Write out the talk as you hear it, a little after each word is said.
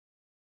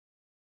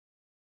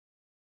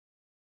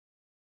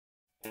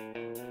When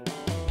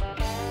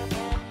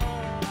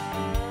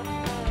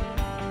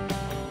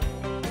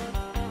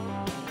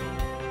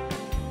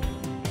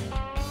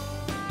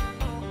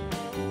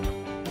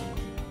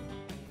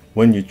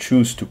you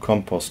choose to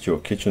compost your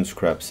kitchen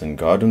scraps and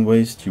garden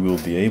waste, you will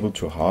be able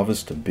to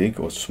harvest a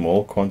big or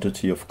small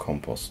quantity of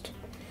compost.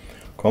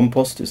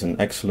 Compost is an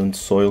excellent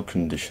soil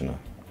conditioner.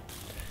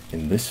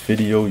 In this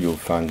video you'll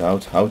find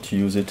out how to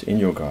use it in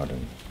your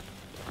garden.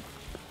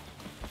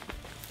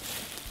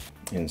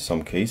 In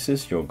some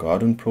cases your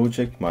garden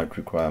project might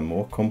require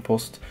more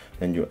compost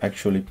than you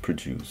actually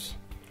produce.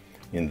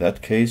 In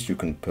that case, you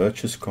can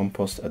purchase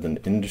compost at an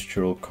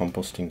industrial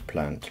composting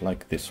plant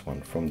like this one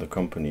from the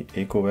company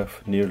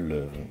EcoWef near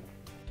Leuven.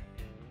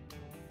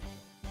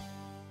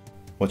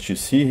 What you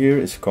see here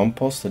is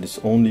compost that is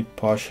only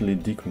partially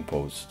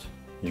decomposed.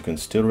 You can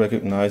still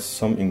recognize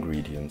some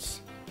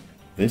ingredients.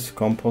 This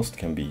compost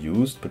can be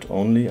used but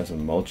only as a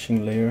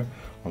mulching layer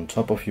on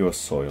top of your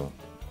soil.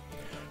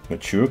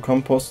 Mature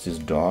compost is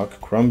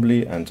dark,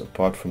 crumbly and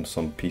apart from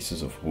some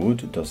pieces of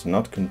wood does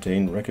not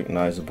contain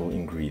recognizable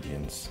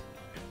ingredients.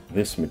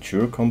 This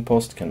mature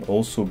compost can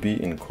also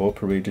be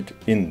incorporated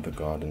in the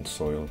garden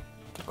soil.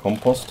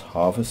 Compost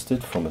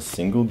harvested from a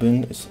single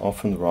bin is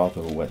often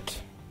rather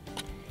wet.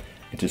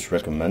 It is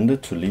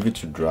recommended to leave it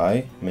to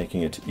dry,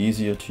 making it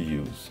easier to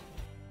use.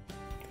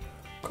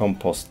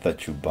 Compost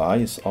that you buy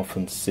is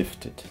often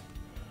sifted.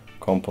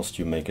 Compost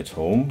you make at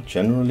home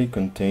generally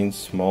contains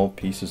small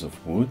pieces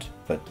of wood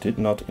that did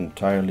not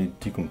entirely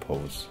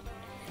decompose.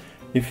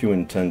 If you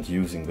intend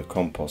using the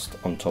compost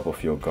on top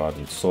of your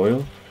garden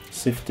soil,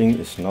 sifting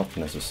is not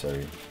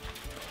necessary.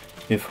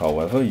 If,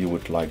 however, you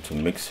would like to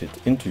mix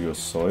it into your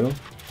soil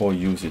or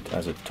use it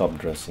as a top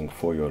dressing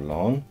for your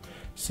lawn,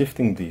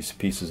 sifting these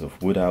pieces of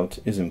wood out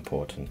is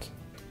important.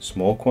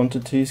 Small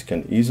quantities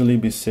can easily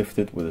be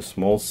sifted with a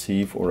small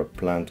sieve or a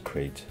plant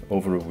crate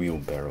over a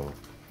wheelbarrow.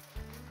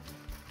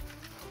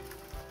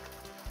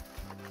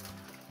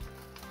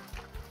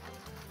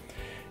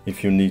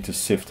 If you need to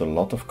sift a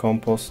lot of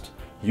compost,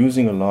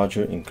 using a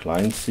larger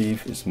inclined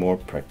sieve is more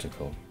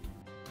practical.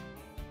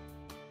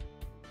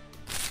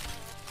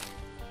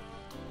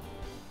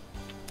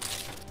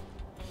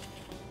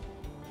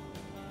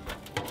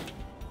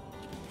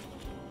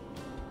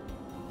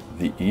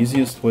 The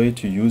easiest way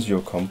to use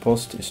your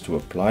compost is to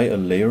apply a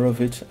layer of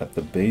it at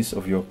the base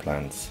of your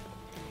plants.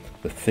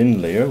 The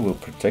thin layer will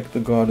protect the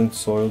garden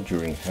soil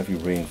during heavy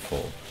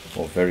rainfall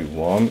or very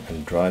warm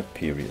and dry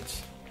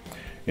periods.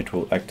 It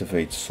will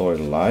activate soil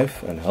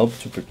life and help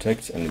to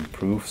protect and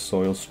improve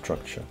soil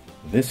structure.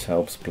 This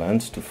helps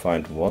plants to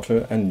find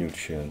water and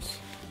nutrients.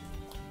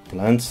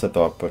 Plants that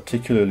are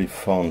particularly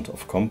fond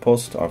of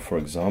compost are, for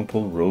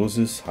example,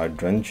 roses,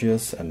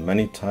 hydrangeas and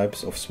many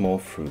types of small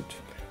fruit.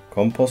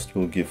 Compost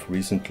will give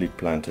recently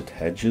planted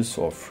hedges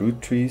or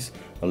fruit trees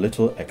a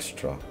little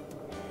extra.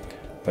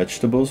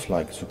 Vegetables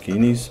like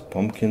zucchinis,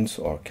 pumpkins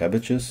or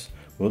cabbages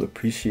will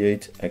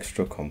appreciate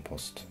extra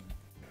compost.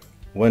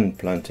 When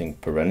planting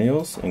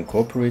perennials,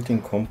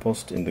 incorporating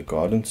compost in the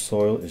garden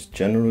soil is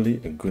generally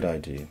a good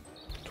idea.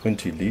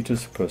 20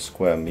 liters per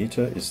square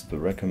meter is the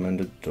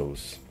recommended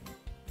dose.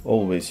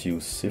 Always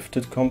use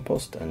sifted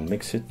compost and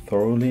mix it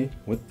thoroughly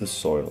with the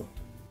soil.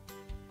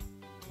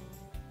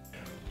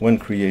 When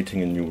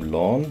creating a new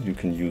lawn, you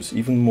can use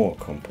even more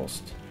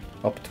compost,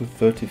 up to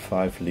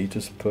 35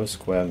 liters per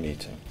square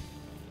meter.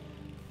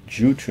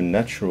 Due to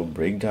natural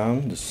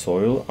breakdown, the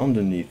soil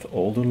underneath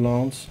older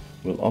lawns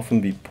will often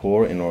be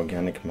poor in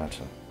organic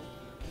matter.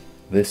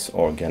 This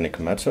organic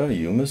matter,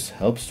 humus,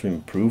 helps to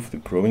improve the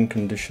growing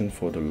condition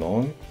for the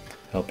lawn,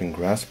 helping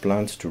grass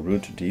plants to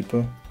root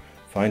deeper,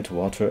 find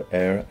water,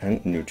 air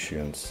and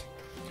nutrients.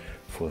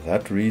 For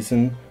that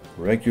reason,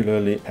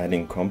 regularly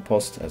adding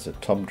compost as a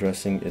top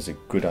dressing is a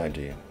good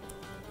idea.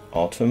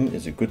 Autumn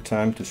is a good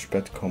time to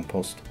spread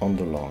compost on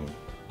the lawn.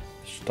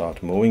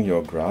 Start mowing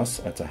your grass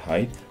at a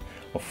height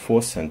of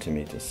 4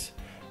 centimeters.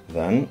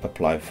 Then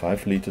apply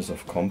 5 liters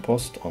of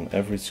compost on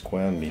every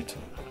square meter.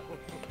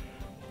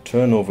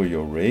 Turn over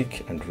your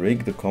rake and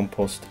rake the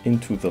compost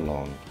into the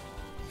lawn.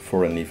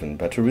 For an even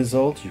better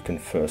result, you can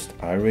first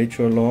aerate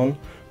your lawn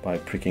by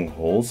pricking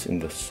holes in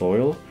the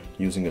soil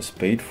using a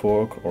spade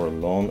fork or a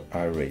lawn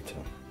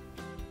aerator.